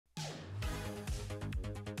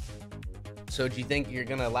So do you think you're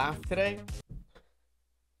gonna laugh today?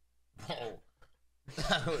 Oh,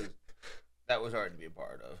 that was hard to be a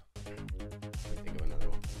part of. Let me think of another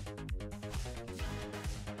one.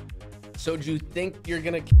 So do you think you're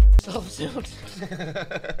gonna kill yourself soon?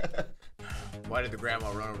 Why did the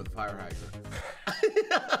grandma run over the fire hydrant?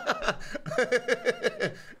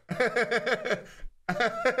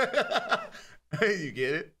 You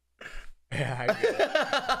get it? Yeah, I get it.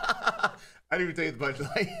 I didn't even tell you the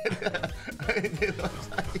punchline. I didn't do the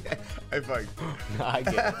punchline yet. I fucked. No, I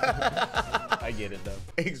get it. I get it though.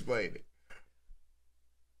 Explain it.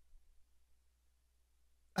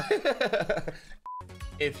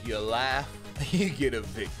 If you laugh, you get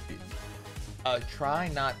evicted. A try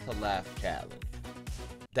not to laugh challenge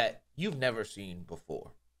that you've never seen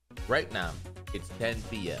before. Right now, it's 10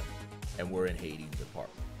 p.m. and we're in Hayden's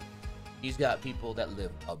apartment. He's got people that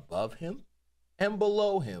live above him and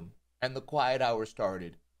below him, and the quiet hour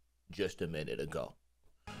started just a minute ago.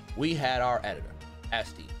 We had our editor,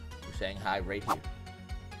 Esti, who's saying hi right here,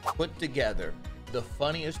 put together the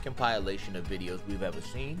funniest compilation of videos we've ever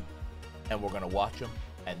seen, and we're gonna watch them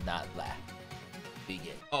and not laugh.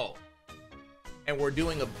 Begin. Oh, and we're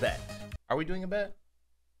doing a bet. Are we doing a bet?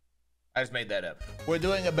 I just made that up. We're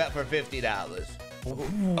doing a bet for $50.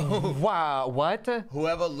 Wow, what?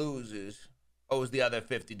 Whoever loses owes the other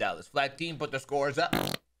 $50. Flat team, put the scores up.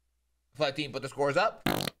 Flat team, put the scores up.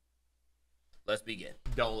 Let's begin.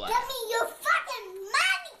 Don't laugh. Give me your fucking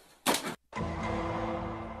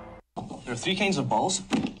money! There are three kinds of balls.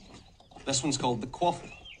 This one's called the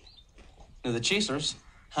quaffle. Now the chasers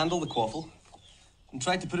handle the quaffle and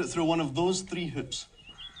try to put it through one of those three hoops.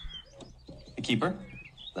 The keeper,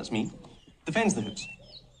 that's me, defends the hoops.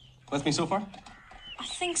 With me so far? I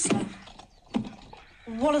think so.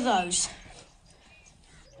 What are those?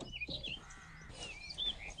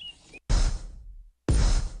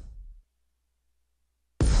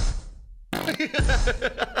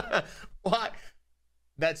 What?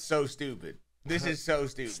 That's so stupid. This is so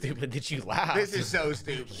stupid. Stupid that you laughed. This is so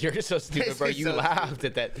stupid. You're so stupid, This bro. is You so laughed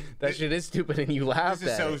at that. That shit is stupid, and you laughed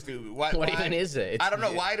This is at so it. stupid. What even is it? It's, I don't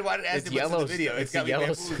know. Why did I ask it's you what's in yellow, the video? It's got me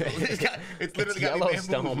Yellowstone. bamboozled. It's literally got me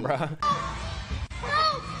Yellowstone, bamboozled. bro.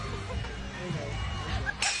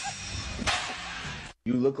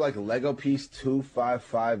 You look like a Lego piece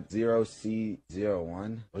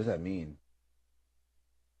 2550C01. What does that mean?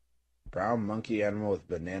 Brown monkey animal with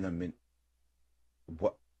banana mint.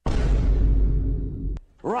 What?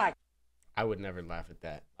 Right. I would never laugh at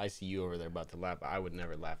that. I see you over there about to laugh, but I would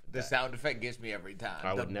never laugh at The that. sound effect gets me every time.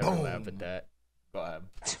 I would The never boom. laugh at that. Go ahead.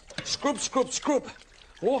 Scrub, scrub, scrub.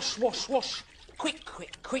 Wash, wash, wash. Quick,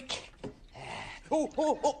 quick, quick. Oh,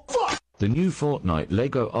 oh, oh, fuck! The new Fortnite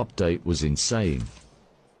Lego update was insane.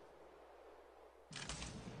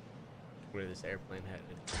 Where this airplane headed?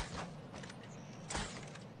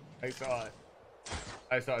 I saw it.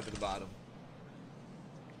 I saw it to the bottom.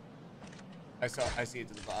 I see it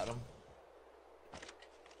to the bottom.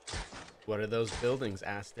 What are those buildings,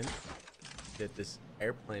 Aston, that this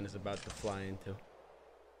airplane is about to fly into?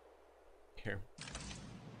 Here.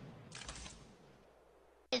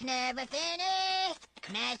 It's never finished.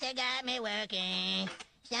 Master got me working.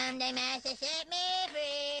 Someday Master set me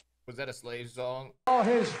free. Was that a slave song? All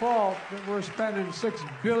his fault that we're spending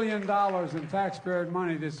 $6 billion in taxpayer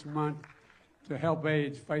money this month to help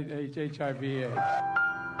AIDS fight HIV/AIDS.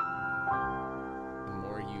 The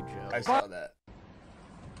more you joke. I saw that.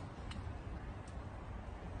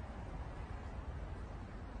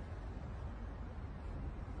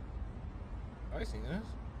 Have I seen this?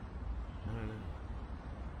 I don't know.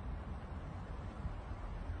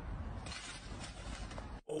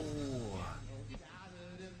 Oh.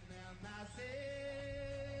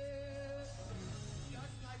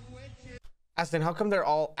 Aston, how come they're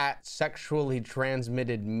all at sexually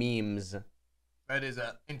transmitted memes? That is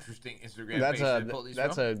an interesting Instagram That's page to pull these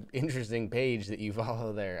that's from. a interesting page that you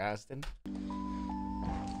follow there, Aston.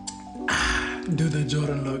 Do the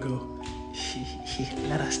Jordan logo.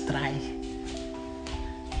 Let us try.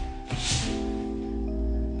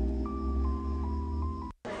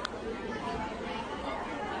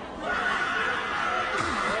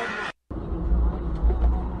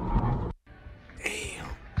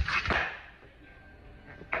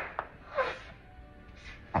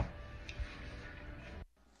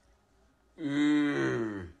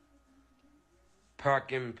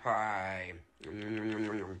 Pumpkin pie.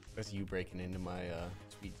 That's you breaking into my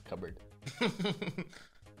sweets cupboard.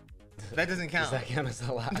 That doesn't count. Does that count as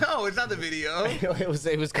a laugh? No, it's not the video. it was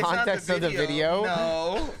It's not context of the video.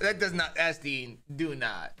 No, that does not. Esti, do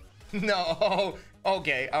not. No.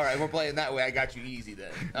 Okay. All right. We're playing that way. I got you easy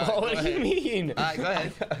then. All right, What do you mean? All right. Go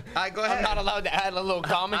ahead. All right. Go ahead. I'm not allowed to add a little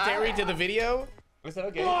commentary to the video? I said,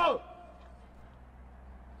 okay. Whoa!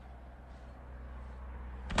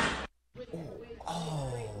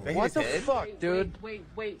 What the fuck, dude?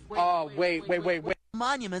 Wait. Oh, wait.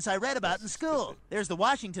 Monuments I read about in school. There's the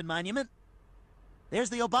Washington Monument. There's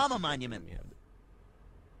the Obama Monument.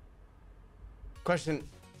 Question: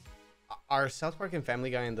 are South Park and Family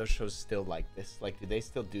Guy and those shows still like this? Like, do they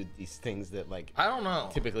still do these things that, like, I don't know.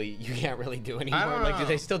 typically you can't really do anymore? I don't Like, do know.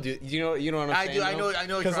 they still do? You know what I'm saying? I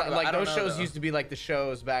know. Because what you're like talking those about. shows used to be like the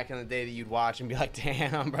shows back in the day that you'd watch and be like,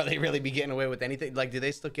 damn, bro, they really be getting away with anything. Like, do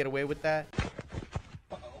they still get away with that?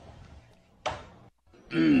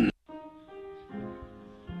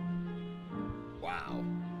 Wow.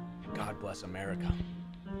 God bless America.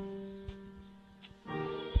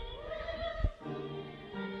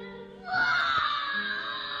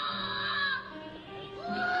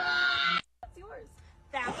 That's yours.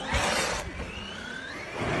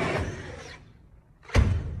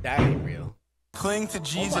 That ain't real. Cling to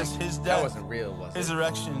Jesus, his death, That wasn't real, was his it?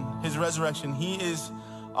 resurrection. He is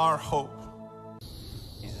our hope.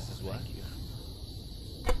 Jesus is what?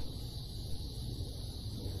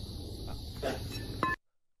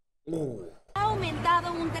 Ha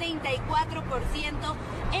aumentado un 34%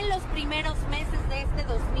 en los primeros meses de este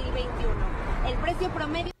 2021. El precio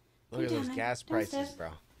promedio. Look at those gas prices,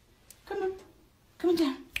 bro. Come on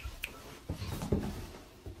down.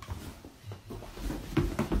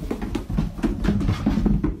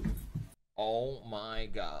 Oh my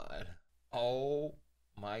God. Oh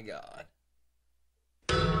my God.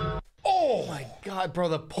 Oh my God, bro,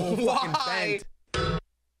 the pole fucking bent.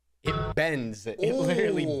 It bends. It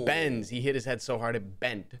literally bends. He hit his head so hard it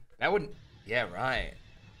bent. That wouldn't. Yeah, right.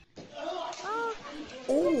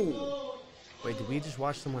 Oh. Wait, did we just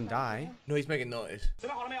watch someone die? No, he's making noise.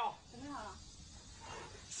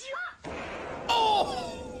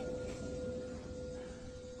 Oh!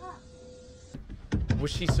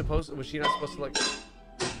 Was she not supposed to like?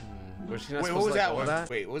 Was she not Wait, supposed what was to that like, one?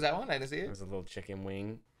 Wait, what was that one? I didn't see It it. was a little chicken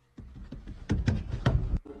wing.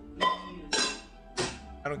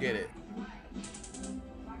 I don't get it.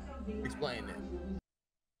 Explain it.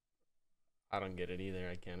 I don't get it either.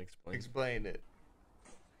 I can't explain. Explain it.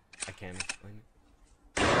 I can't explain it.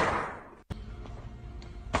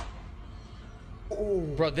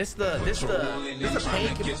 Bro, this a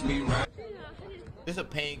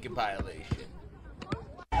pain compilation.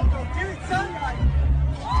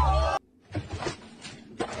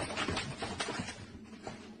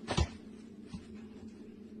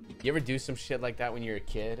 You ever do some shit like that when you're a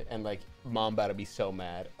kid and like mom about to be so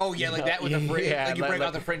mad? Oh yeah, like that with the fridge. Yeah, like you break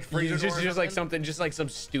out the French freezer. Just like something, just like some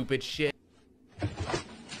stupid shit.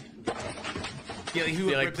 Yeah, like,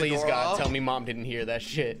 be like, please God, tell me mom didn't hear that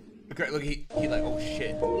shit. Look, he like, oh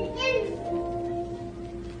shit.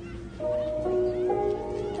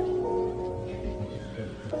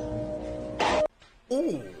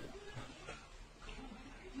 Ooh.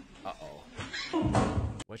 Uh-oh.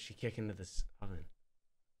 What's she kicking to this oven?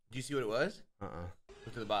 Did you see what it was?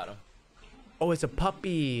 Look to the bottom. Oh, it's a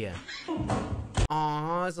puppy.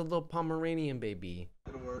 Aw, it's a little Pomeranian baby.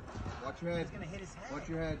 It'll work. Watch your head. It's gonna hit his head. Watch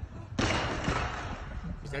your head.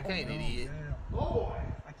 Is that kind of an idiot? Oh,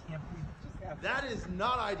 I can't believe it just happened. That is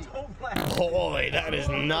not ideal. Boy, that is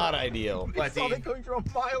not ideal. It's all coming from a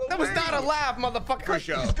mile away. That was not a laugh, motherfucker. For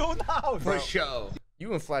show. Just go now, For show.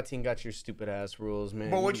 You and Flat Team got your stupid ass rules, man.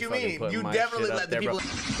 But what you fucking mean? put You my definitely shit up let the there, people. bro.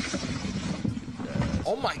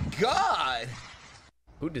 Oh my God!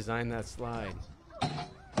 Who designed that slide?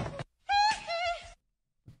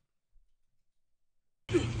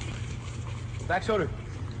 Back shoulder.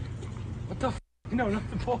 What the f? No, not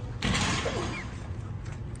the ball.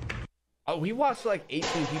 Oh, we watched like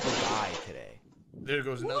 18 people die today. There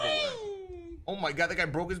goes another one. Oh my God, that guy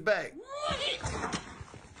broke his back.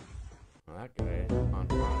 Oh, that guy is on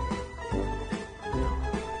fire.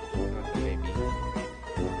 No, not the baby.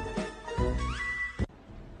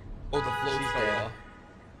 Oh, the float's there.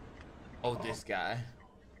 Oh, this guy.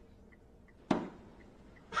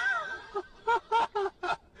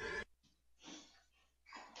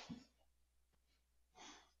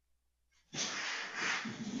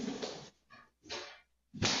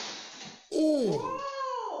 Ooh.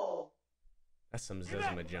 That's some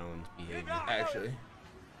Zezima Jones behavior. Actually.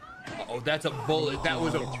 Oh, that's a bullet. That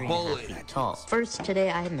was a bullet. Tall. First, today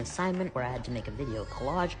I had an assignment where I had to make a video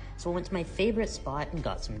collage, so I went to my favorite spot and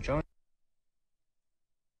got some drawings.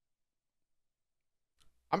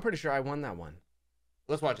 I'm pretty sure I won that one.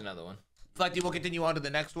 Let's watch another one. Flecty, we'll continue on to the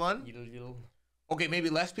next one. Okay, maybe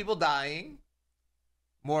less people dying.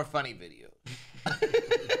 More funny videos.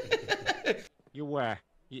 You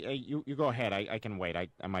go ahead. I can wait.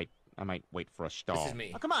 I might wait for a stall. This is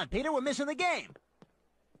me. Oh, come on, Peter. We're missing the game.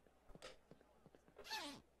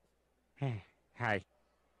 Hi.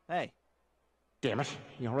 Hey. Damn it.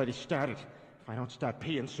 You already started. If I don't start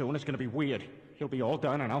peeing soon, it's gonna be weird. He'll be all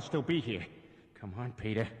done and I'll still be here. Come on,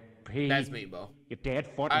 Peter. Pee. That's me, Bo. Your dad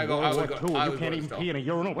fought in World War II. You can't even pee in a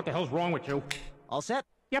urinal. What the hell's wrong with you? All set?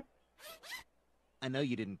 Yep. I know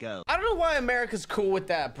you didn't go. I don't know why America's cool with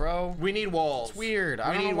that, bro. We need walls. It's weird. I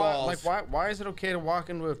We don't need know why, walls. like, why is it okay to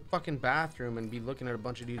walk into a fucking bathroom and be looking at a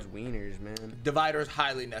bunch of dudes' wieners, man? Divider is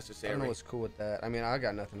highly I necessary. don't know what's cool with that. I mean, I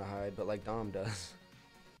got nothing to hide, but like Dom does.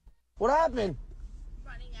 What happened?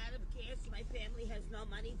 Running out of gas. My family has no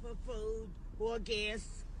money for food or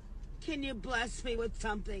gas. Can you bless me with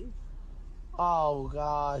something? Oh,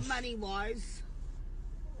 gosh. Money-wise.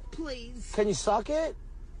 Please. Can you suck it?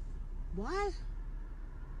 What?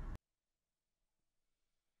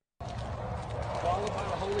 Followed by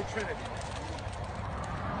the Holy Trinity.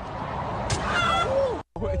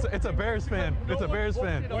 It's a Bears fan. It's a Bears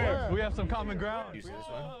fan. We have some common ground. You see this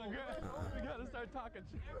one? We gotta start talking.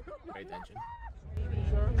 Pay attention.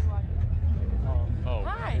 Oh.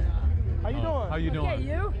 Hi. How you doing? How you doing? Okay,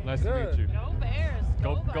 you? Nice to meet you. Go Bears.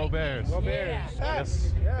 Go Bears. Go Bears. Yeah.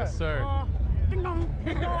 Yes. Yeah. Yes, sir. Ding dong.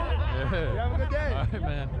 Ding dong. Yeah. You have a good day. All right,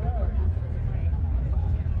 man.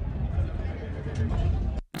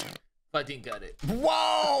 I didn't cut it.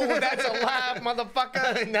 Whoa, that's a laugh,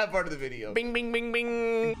 motherfucker. Not part of the video. Bing, bing, bing,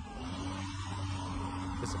 bing.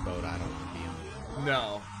 This is a boat I don't want to be on.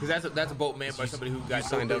 No, because that's a boat manned by somebody who got you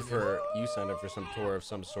signed up for some tour of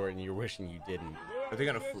some sort, and you're wishing you didn't. Are they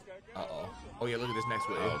gonna? Uh-oh. Oh yeah, look at this next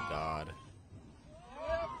wave. Oh God.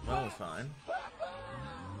 No, it's fine.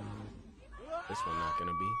 This one not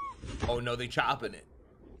gonna be. Oh no, they chopping it.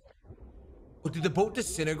 Oh, did the boat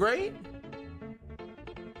disintegrate?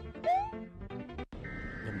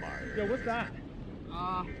 Yo, what's that?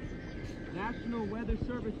 National Weather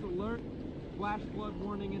Service alert. Flash flood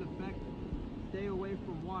warning in effect. Stay away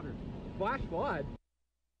from water. Flash flood?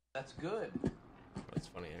 That's good. That's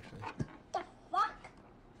funny, actually. The fuck?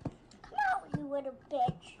 Come out, you little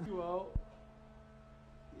bitch. You won't.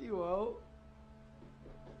 You won't.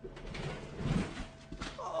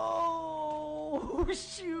 Oh,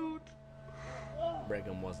 shoot.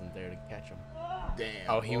 Brigham wasn't there to catch him. Damn.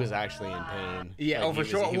 Oh, he was actually in pain. Yeah, Like, for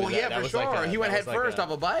sure. Well, yeah, for sure. He went head first off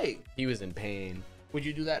a bike. He was in pain. Would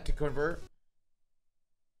you do that to convert?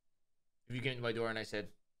 If you came to my door and I said,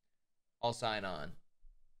 I'll sign on.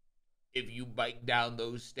 If you bike down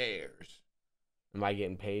those stairs. Am I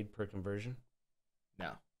getting paid per conversion?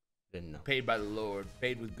 No. Then no. Paid by the Lord.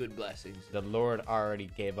 Paid with good blessings. The Lord already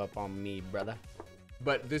gave up on me, brother.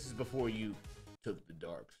 But this is before you took the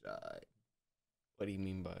dark side. What do you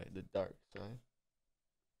mean by the dark side?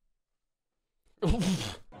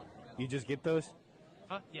 You just get those?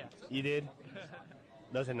 Huh? Yeah. You did?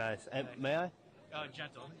 Those are nice. May I?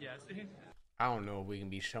 Gentle, yes. I don't know if we can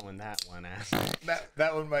be showing that one, ass.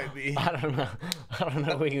 That one might be. I don't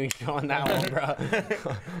know if we can be showing that one, bro.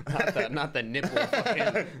 not the nipple.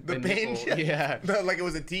 Fucking, the pain. Yeah. Like it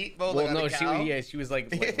was a teat. Well, like no, she was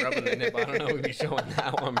like rubbing the nipple. I don't know if we can be showing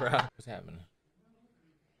that one, bro. What's happening?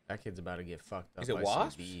 That kid's about to get fucked up. Is it by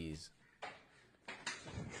wasps? Some bees.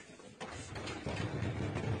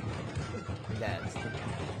 That's.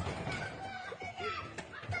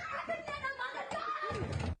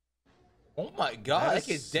 Oh my God, that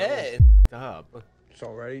kid's dead. Up.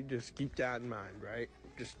 So, right, just keep that in mind, right?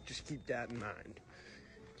 Just keep that in mind.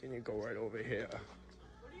 Then you go right over here.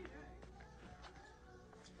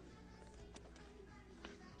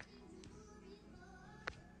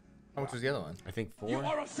 How much was the other one? I think 4. You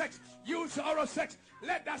oral sex. Use oral sex.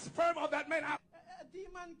 Let the sperm of that man out. A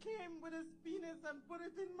demon came with his penis and put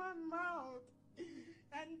it in my mouth.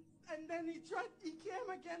 And then he came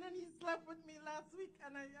again and he slept with me last week,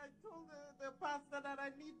 and I told the pastor that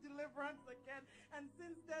I need deliverance again, and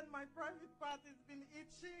since then my private part has been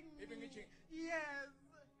itching. It's been itching? Yes.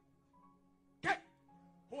 Okay.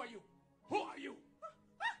 Who are you? Who are you?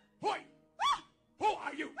 Who are you? Who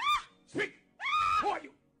are you? Speak. Who are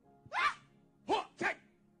you? Okay.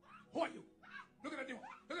 Who are you? Look at that demon.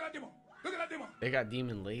 Look at that demon. Look at that demon. They got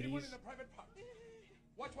demon Demon ladies. in the private part.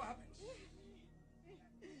 Watch what happens.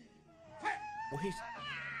 Well, he's.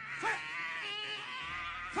 Fire!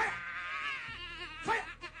 Fire! Fire!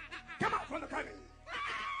 Come out from the private!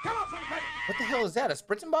 Come out from the private! What the hell is that? A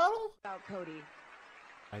spritzing bottle? About Cody.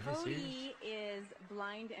 Are they serious? Cody is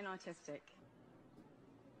blind and autistic.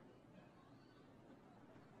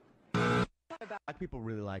 Black people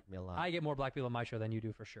really like me a lot. I get more black people on my show than you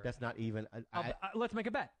do for sure. That's not even. Let's make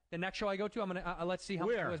a bet. The next show I go to, I'm gonna let's see how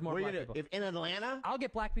Where? who has more Where black you people. gonna- if in Atlanta? I'll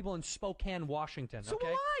get black people in Spokane, Washington. So okay?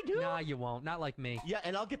 will I, dude. Nah, you won't. Not like me. Yeah,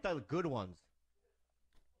 and I'll get the good ones.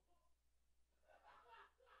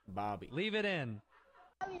 Bobby. Leave it in.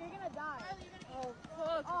 Riley, you're gonna die. Oh,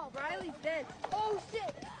 fuck. Oh, Riley's dead. Oh,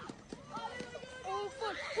 shit. Oh,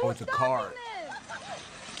 fuck. Oh, it's a card.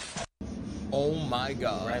 Oh my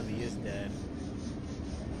God. Riley is dead.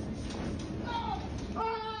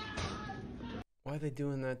 Why are they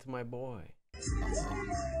doing that to my boy?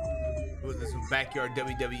 Was this some backyard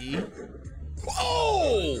WWE?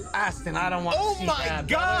 Oh! Aston, I don't want to see that. Oh my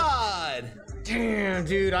God! Damn,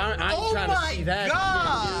 dude, I'm trying to see that.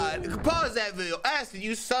 God! Shit, dude. Pause that video. Aston,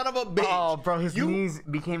 you son of a bitch. Oh, bro, his knees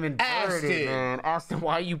became inverted, man. Aston,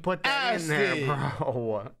 why you put that in there,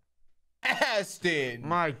 bro? Aston!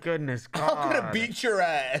 My goodness, God. I'm gonna beat your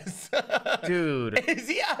ass. Dude. Is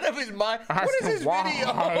he out of his mind? Aston, What is this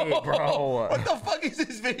video? why, bro? What the fuck is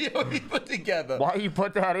this video he put together? Why you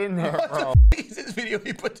put that in there, what bro? What the fuck is this video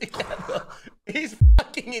he put together? He's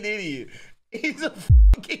fucking an idiot. He's a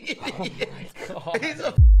fucking idiot. Oh He's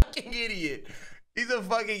a fucking idiot. He's a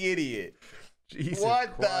fucking idiot. Jesus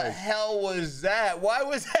what Christ. the hell was that? Why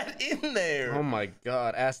was that in there? Oh my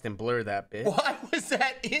God, Aston, blur that bit. Why was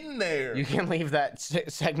that in there? You can leave that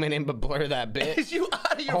segment in, but blur that bit. Is you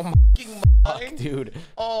out of your my fucking fuck, mind? dude.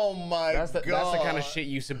 Oh my That's the God. kind of shit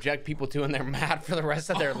you subject people to, and they're mad for the rest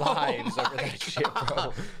of their lives over that shit,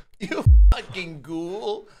 bro. You fucking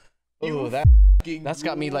ghoul. Ooh, that's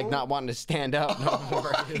got me like not wanting to stand up no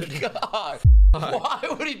more. Oh my God. Why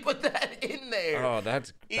would he put that in there? Oh,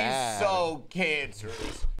 that's bad. He's so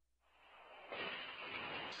cancerous.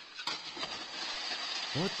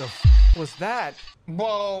 What the was that?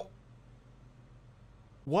 Whoa.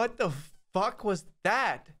 What the fuck was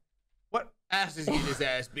that? What? Aston's getting his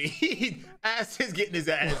ass beat. Aston's getting his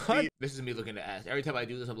ass beat. This is me looking at ass. Every time I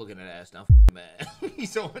do this, I'm looking at ass. Now, man,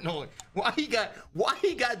 he's so annoying. Why he got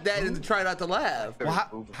that and try not to laugh?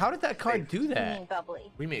 Well, how did that card do that?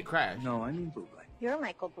 Bubbly. We made crash. No, I mean Buble. You're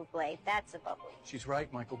Michael Bublé. That's a bubbly. She's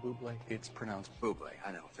right, Michael Bublé. It's pronounced Buble.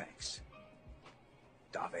 I know, thanks.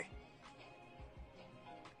 Dave.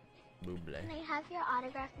 Buble. Can I have your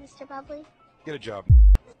autograph, Mr. Bubbly? Get a job.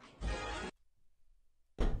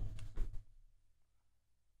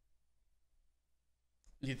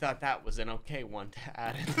 You thought that was an okay one to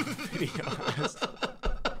add in the video.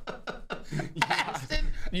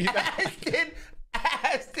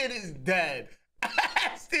 Aston is dead.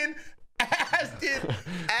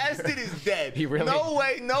 Aston is dead. He really? No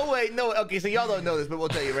way. Okay, so y'all don't know this, but we'll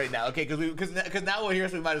tell you right now, okay? Because now we're here,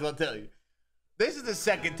 so we might as well tell you. This is the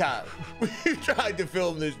second time we've tried to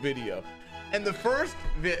film this video. And the first,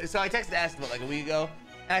 so I texted Aston like a week ago,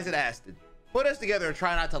 and I said, Aston, put us together and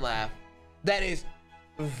try not to laugh. That is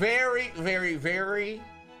very, very, very,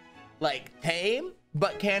 like, tame,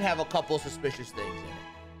 but can have a couple suspicious things in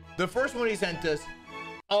it. The first one he sent us,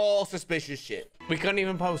 all suspicious shit. We couldn't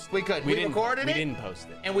even post it. We couldn't. We recorded it. We didn't post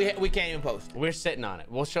it. And we can't even post it. We're sitting on it.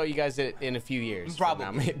 We'll show you guys it in a few years.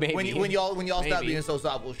 Probably. Maybe. When y'all stop being so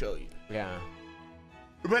soft, we'll show you. Yeah.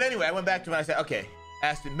 But anyway, I went back to him and I said, okay,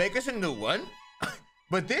 Aston, make us a new one.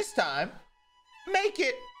 But this time, make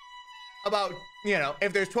it about, you know,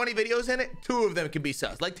 if there's 20 videos in it, 2 of them can be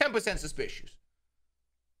sus. Like 10% suspicious.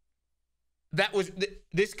 That was,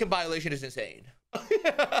 this compilation is insane.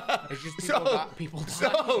 It's just people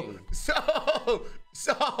dying. So,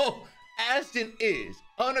 Aston is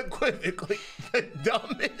unequivocally the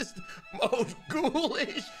dumbest, most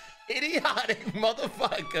ghoulish, idiotic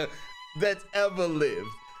motherfucker that's ever lived.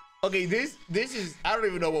 Okay, this is, I don't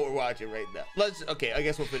even know what we're watching right now. Okay, I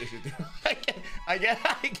guess we'll finish it. I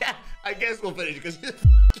guess we'll finish it because he's a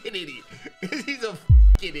fucking idiot. Because he's a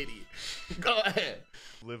fucking idiot. Go ahead.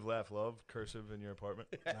 Live, laugh, love, cursive in your apartment.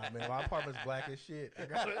 Nah, man, my apartment's black as shit. I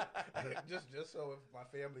got it. just so if my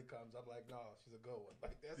family comes, I'm like, no, she's a good one.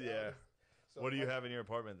 Like that's Yeah. So What do you have in your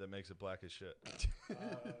apartment that makes it black as shit? I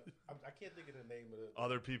can't think of the name of the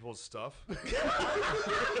Other people's stuff?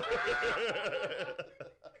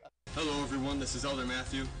 Hello everyone, this is Elder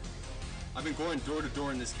Matthew. I've been going door to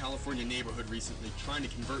door in this California neighborhood recently trying to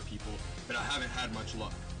convert people, but I haven't had much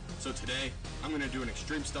luck. So today, I'm going to do an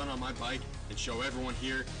extreme stunt on my bike and show everyone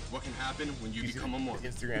here what can happen when you become a Mormon.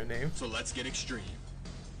 Instagram name. So let's get extreme.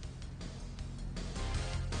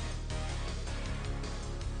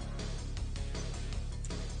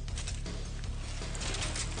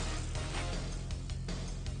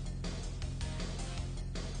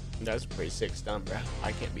 That's a pretty sick stunt, bro.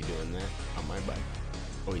 I can't be doing that on my bike.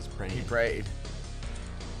 Oh, he's praying. He prayed.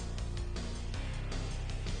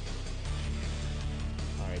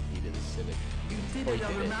 specific. You did Oh, it, he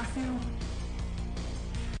did Elder it. Matthew.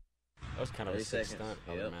 That was kind of a 30 sick seconds. stunt,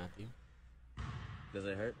 Elder Yep. Matthew. Does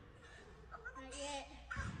it hurt?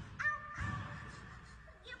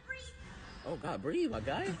 Oh God, breathe, my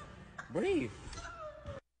guy. Breathe.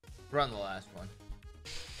 Run the last one.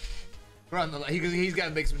 Run the he's got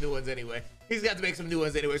to make some new ones anyway. He's got to make some new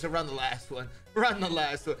ones anyway, so run the last one. Run the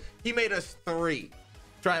last one. He made us 3.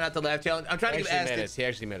 Try not to laugh challenge. I'm trying to give Aston. He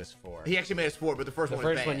actually made us 4. He actually made us 4, but the first one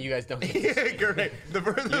was banned. you guys don't get to see. Correct. The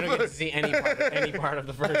first You don't get to see any part of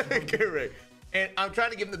the first one. Correct. And I'm trying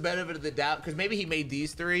to give him the benefit of the doubt because maybe he made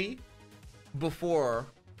these 3 before,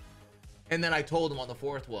 and then I told him on the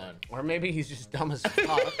 4th one. Or maybe he's just dumb as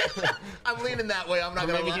fuck. I'm leaning that way. I'm not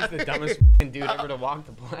gonna Maybe lie. he's the dumbest dude ever to walk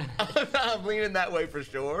the planet. I'm leaning that way for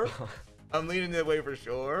sure. I'm leaning that way for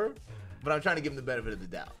sure. But I'm trying to give him the benefit of the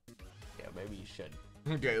doubt. Yeah, maybe you should.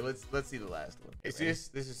 Okay, let's see the last one. This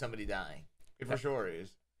is somebody dying. It for sure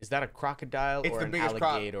is. Is that a crocodile It's or the an biggest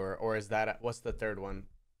alligator, or is that what's the third one?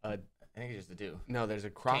 I think it's just the 2. No, there's a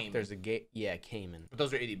croc. Caiman. There's a caiman. But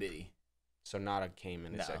those are itty bitty. So not a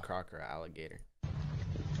caiman. It's No. a croc or an alligator.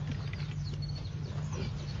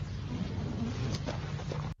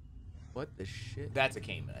 What the shit? That's a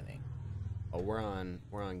caiman, I think. Oh, we're on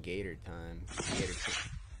gator time. Gator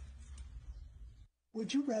time.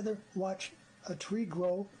 Would you rather watch a tree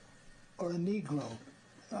grow or a knee grow?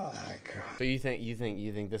 Oh my God. So you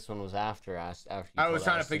think this one was after us? After you I told was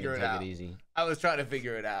trying to Aston figure it take out. easy. I was trying to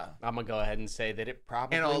figure it out. I'm gonna go ahead and say that it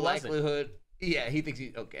probably In all wasn't. likelihood, yeah, he thinks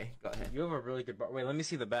he. Okay, go ahead. You have a really good bar. Wait, let me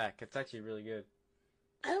see the back. It's actually really good.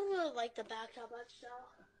 I don't really like the back that much,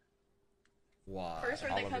 though. Why? First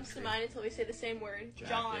word that comes to mind until we say the same word. Jacket.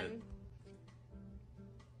 John.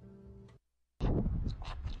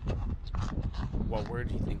 What word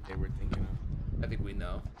do you think they were thinking of? I think we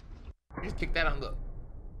know. Just kick that on the.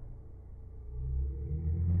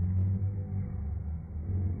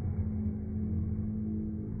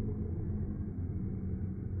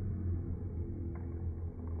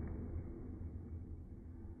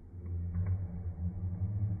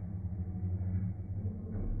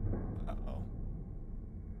 Uh-oh.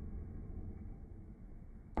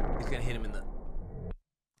 He's gonna hit him in the.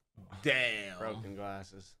 Damn. Broken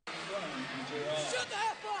glasses. Shut the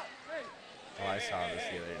F up! Oh, I saw this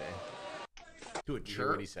the other day. To a Did you hear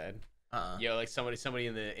what he chirp? said? Uh-uh. Yo, like somebody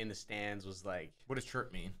in the stands was like, What does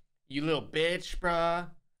chirp mean? "You little bitch, bruh.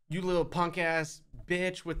 You little punk ass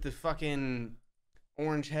bitch with the fucking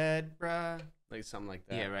orange head, bruh." Like something like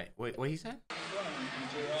that. Yeah, right. Wait, what he said?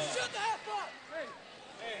 Shut the F up!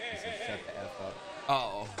 He said, "Shut the f up."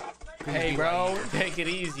 Oh. Hey, bro, take it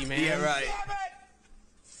easy, man. Yeah, right.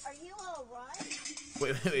 Are you all right?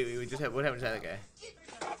 Wait. We just had. What happened to that guy?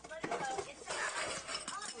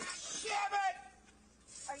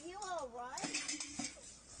 Are you all right?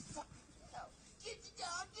 Get the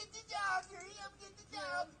dog! Get the dog! Hurry up! Get the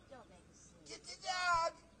dog! Don't make a scene. Get the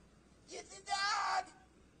dog! Get the dog!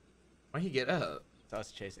 Why'd he get up? It's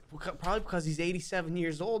us chasing. Well, probably because he's 87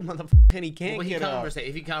 years old, motherfucker, and he can't Well, get up.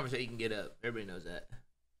 If he conversate, he can get up. Everybody knows that.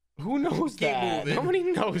 Who knows Keep that? moving. Nobody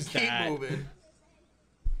knows Keep that. moving.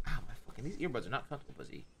 Ow, my fucking these earbuds are not comfortable,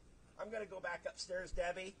 pussy. I'm gonna go back upstairs,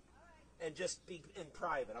 Debbie, and just be in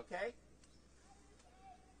private, okay?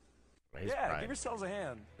 Yeah, give yourselves a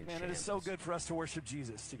hand. Man, it is so good for us to worship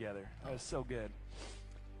Jesus together. That is so good.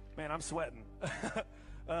 Man, I'm sweating.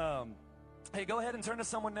 Hey, go ahead and turn to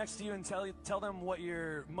someone next to you and tell them what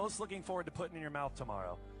you're most looking forward to putting in your mouth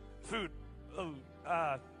tomorrow. Food. Oh,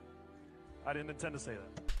 I didn't intend to say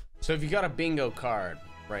that. So if you got a bingo card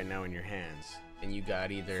right now in your hands, and you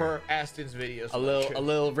got either For Aston's videos, a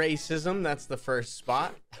little racism, that's the first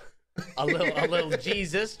spot. a little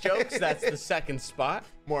Jesus jokes, that's the second spot.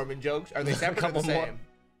 Mormon jokes, are they a separate or couple the more. same?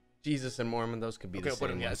 Jesus and Mormon, those could be Okay, the put same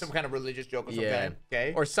them, yeah, ones. some kind of religious joke of some Yeah. kind.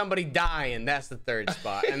 Okay. Or somebody dying, that's the third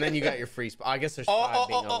spot. And then you got your free spot. I guess there's 5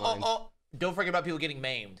 bingo lines. Don't forget about people getting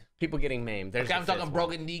maimed. People getting maimed. There's Okay, I'm the fifth talking one.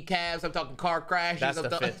 broken kneecaps. I'm talking car crashes. That's I'm the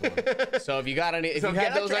talking- fifth one. So if you got any, if So you get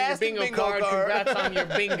have out those your on your Aston bingo, bingo card, card. congrats on your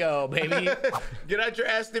bingo, baby. Get out your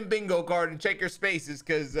Aston bingo card and check your spaces,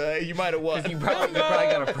 because you might have won. You probably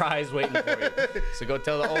got a prize waiting for you. So go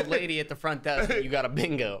tell the old lady at the front desk that you got a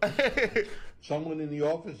bingo. Someone in the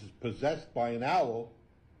office is possessed by an owl.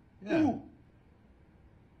 Who?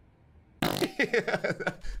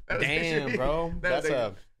 Damn, bro. That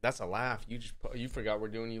was That's a laugh. You forgot we're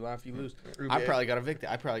doing you laugh, you lose. Okay. I probably got evicted.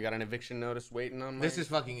 I probably got an eviction notice waiting on my. This is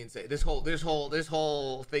fucking insane. This whole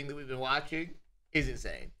thing that we've been watching is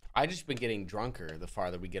insane. I just been getting drunker the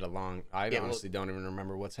farther we get along. I Yeah, honestly don't even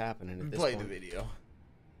remember what's happening at this Play point. the video.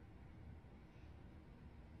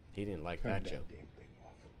 He didn't like that joke.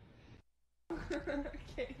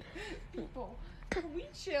 Okay, people, can we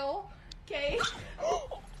chill? Okay.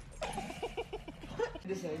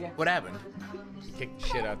 What happened? He kicked the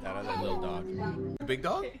shit out that other little dog. The big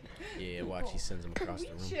dog? Yeah, watch. He sends him across the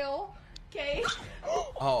room. Chill. Okay.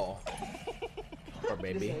 Oh. Poor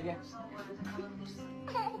baby.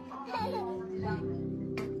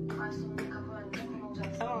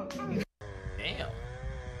 Damn.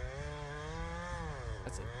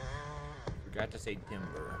 That's it. Forgot to say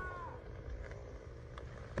timber.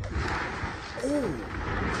 Ooh.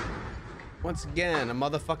 Once again, a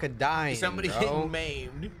motherfucker dying. Somebody bro. getting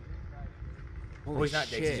maimed. Holy Oh, he's not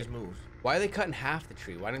shit. dead. He just moved. Why are they cutting half the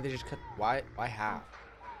tree? Why didn't they just cut? Why half?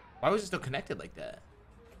 Why was it still connected like that?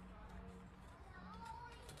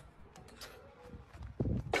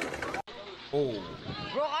 Oh.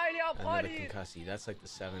 Another concussy. That's like the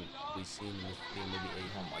 7th we've seen in this game, maybe 8.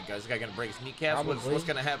 Oh my god, this guy gonna break his kneecaps? What's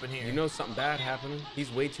gonna happen here? You know something bad happening?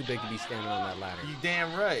 He's way too big to be standing on that ladder. You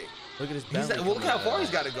damn right. Look at his belly. Well, look how far he's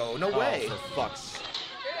got to go. No way. For fuck's.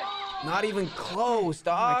 Not even close,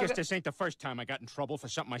 dog. I guess this ain't the first time I got in trouble for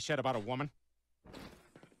something I said about a woman.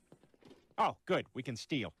 Oh, good. We can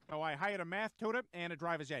steal. So I hired a math tutor and a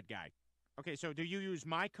driver's ed guy. Okay, so do you use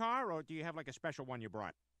my car, or do you have like a special one you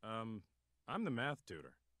brought? I'm the math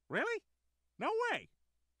tutor. Really? No way.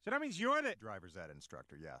 So that means you're the driver's ed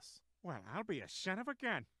instructor, yes. Well, I'll be a son of a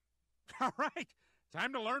gun. All right.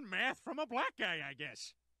 Time to learn math from a black guy, I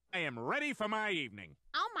guess. I am ready for my evening.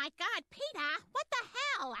 Oh my God, Peter! What the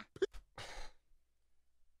hell?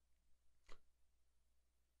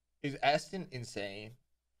 Is Aston insane?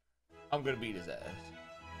 I'm gonna beat his ass.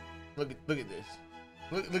 Look at this.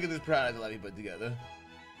 Look at this try not to let me put together.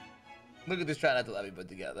 Look at this try not to let me put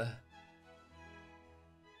together.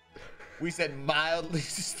 We said mildly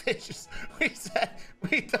suspicious.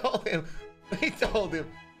 We told him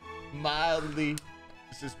mildly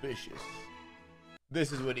suspicious.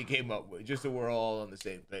 This is what he came up with, just so we're all on the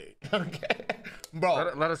same page. Okay,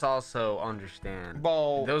 bro. Let us also understand,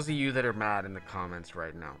 bro. Those of you that are mad in the comments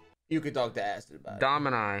right now, you could talk to Aston about it. Dom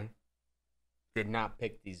and I did not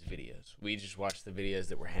pick these videos. We just watched the videos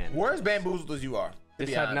that were handed. We're as bamboozled as you are.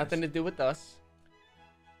 This had nothing to do with us.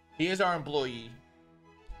 He is our employee.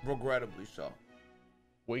 Regrettably so.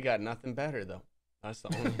 We got nothing better though. That's the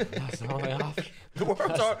only option. The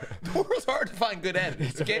world's hard to find good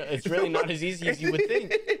editors. Okay? It's really not as easy as you would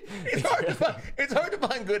think. It's hard to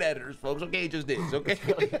find good editors, folks. Okay, it just is. Okay.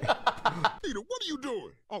 Peter, what are you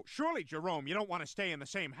doing? Oh, surely, Jerome, you don't want to stay in the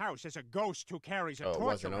same house as a ghost who carries a torch it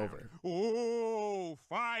wasn't around. over. Oh,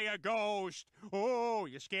 fire ghost. Oh,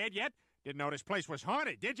 you scared yet? Didn't know this place was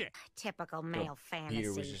haunted, did you? Typical male fantasy.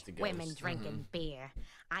 Peter was just a ghost. Women drinking beer.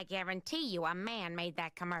 I guarantee you a man made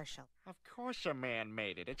that commercial. Of course a man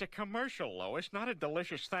made it. It's a commercial, Lois, not a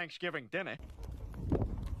delicious Thanksgiving dinner.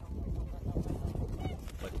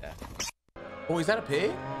 Like that. Oh, is that a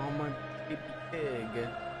pig? Oh, my baby pig.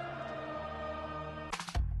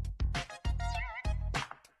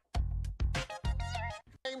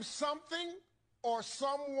 Name something or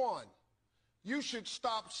someone you should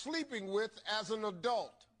stop sleeping with as an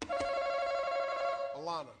adult.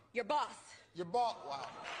 Alana. Your boss. Your boss. Wow.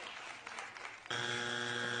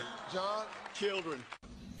 John. Children.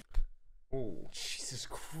 Oh, Jesus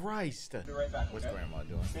Christ. Be right back. What's Grandma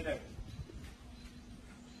doing? Stay there.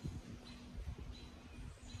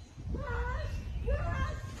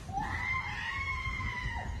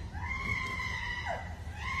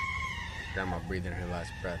 Grandma breathing her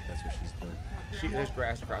last breath. That's what she's doing. There's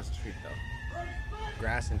grass across the street, though.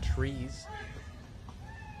 Grass and trees.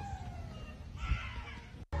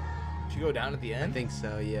 Should you go down at the end? I think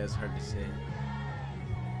so. Yeah, it's hard to say.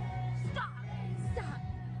 Stop! Stop!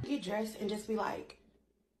 Get dressed and just be like,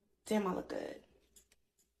 damn, I look good.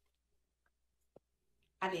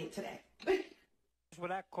 I did today. That's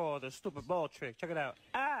what I call the stupid ball trick. Check it out.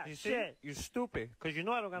 Ah, you shit. You stupid. Because you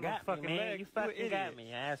know I don't got no fucking leg. You fucking got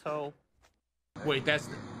me, asshole. Wait, that's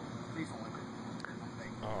the...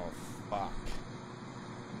 Oh, fuck.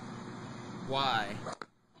 Why?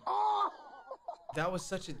 That was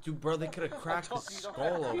such a... Dude, bro, they could have cracked his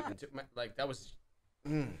skull open. Like, that was...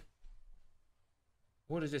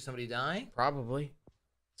 What is this, somebody dying? Probably.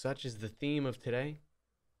 Such is the theme of today.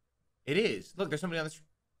 It is. Look, there's somebody on the street.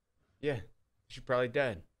 Yeah. She's probably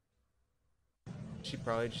dead. She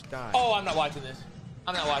probably just died. Oh, I'm not watching this.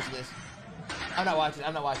 I'm not watching this. I'm not watching it.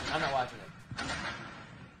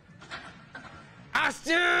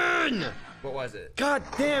 Aston! What was it? God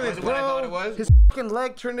damn it, Was it bro! what I thought it was? His fucking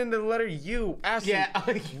leg turned into the letter U. Aston, Yeah.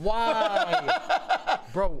 why?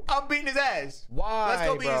 Bro, I'm beating his ass. Why? Let's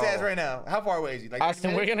go beat his bro? ass right now. How far away is he? Like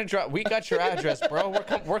Austin, we're gonna drop. We got your address, bro.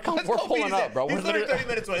 We're pulling up, bro. He's We're literally 30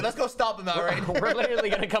 minutes away. Let's go stop him out right now. We're literally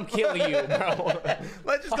gonna come kill you, bro.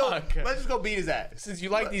 Let's just go beat his ass. Since you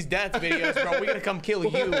like these dance videos, bro, we're gonna come kill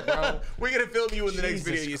you, bro. We're gonna film you in the next Jesus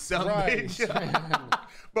video, you son of a Christ, bitch.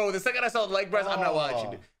 Bro, the second I saw the leg press, I'm not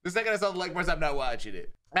watching it. The second I saw the leg press, I'm not watching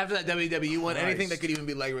it. After that WWE one, anything that could even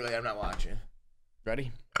be leg related, I'm not watching.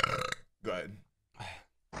 Ready? Go ahead.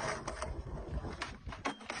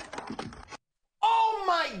 Oh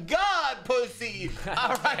my God, pussy!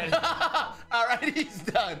 All right, all right, he's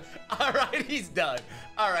done. All right, he's done.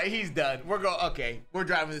 All right, he's done. We're going. Okay, we're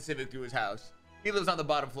driving the Civic to his house. He lives on the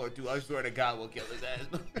bottom floor too. I swear to God, we'll kill his ass.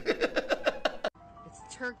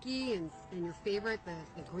 It's turkey and your favorite,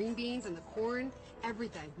 the green beans and the corn,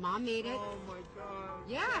 everything. Mom made it. Oh my God.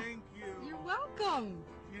 Yeah. Thank you. You're welcome.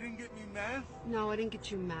 You didn't get me meth? No, I didn't get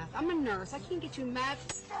you meth. I'm a nurse. I can't get you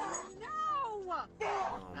meth. No! Oh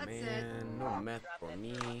That's man, it. no meth for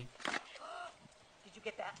me. Did you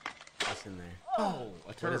get that? What's in there? Oh,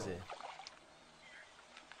 a turtle. What is it?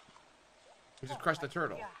 We just crushed the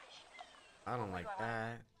turtle. I don't like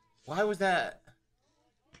that. Why was that?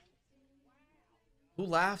 Who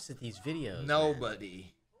laughs at these videos? Nobody. Man?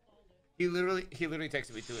 He literally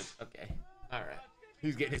texted me to it. Okay. All right.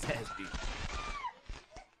 He's getting his ass beat.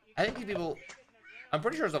 I think these people. I'm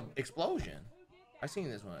pretty sure it's an explosion. I seen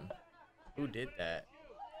this one. Who did that?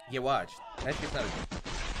 Yeah, watch. That shit's not.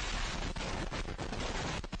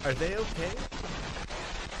 Are they okay?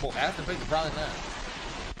 Well, Aston picked it, probably not.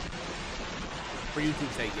 For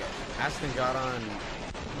YouTube's sake, yes. Aston got on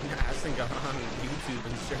YouTube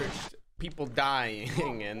and searched people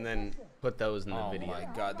dying and then put those in the video. Oh my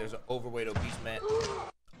God, there's an overweight obese man.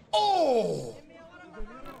 Oh!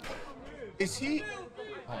 Is he?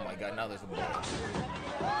 Oh my God, now there's a bullet.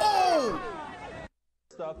 Oh!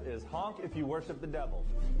 Stuff is honk if you worship the devil.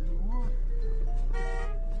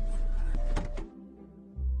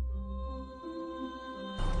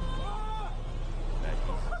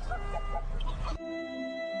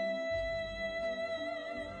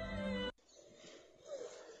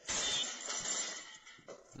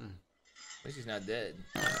 At least he's not dead.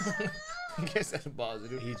 I guess that's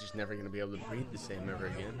positive. He's just never gonna be able to breathe the same ever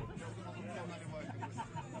again.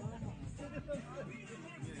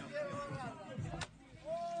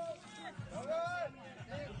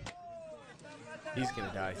 He's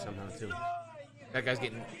gonna die somehow too. That guy's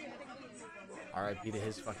getting RIP to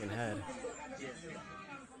his fucking head.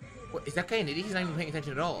 What, is that guy an idiot? He's not even paying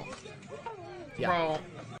attention at all. Yeah. Bro.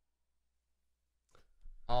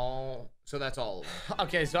 Oh, so that's all.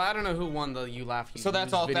 Okay, so I don't know who won the You Laugh. So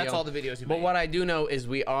that's all. That's all the videos you made. But what I do know is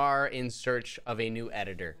we are in search of a new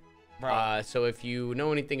editor. So if you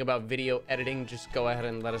know anything about video editing, just go ahead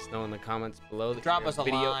and let us know in the comments below. Drop us a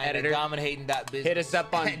video line editor. at domandhayden.business. Hit us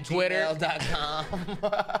up on Twitter.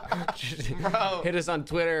 Bro. Hit us on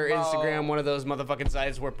Twitter, Instagram, one of those motherfucking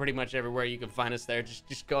sites. We're pretty much everywhere. You can find us there.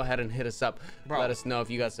 Just go ahead and hit us up. Let us know if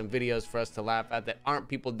you got some videos for us to laugh at that aren't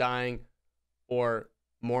people dying or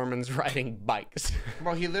Mormons riding bikes.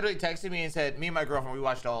 Bro, he literally texted me and said, me and my girlfriend, we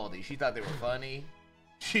watched all of these. She thought they were funny.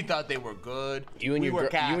 She thought they were good. You and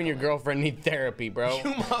your girlfriend need therapy, bro. You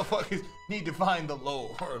motherfuckers need to find the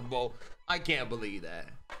Lord, bro. I can't believe that.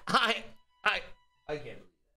 I can't believe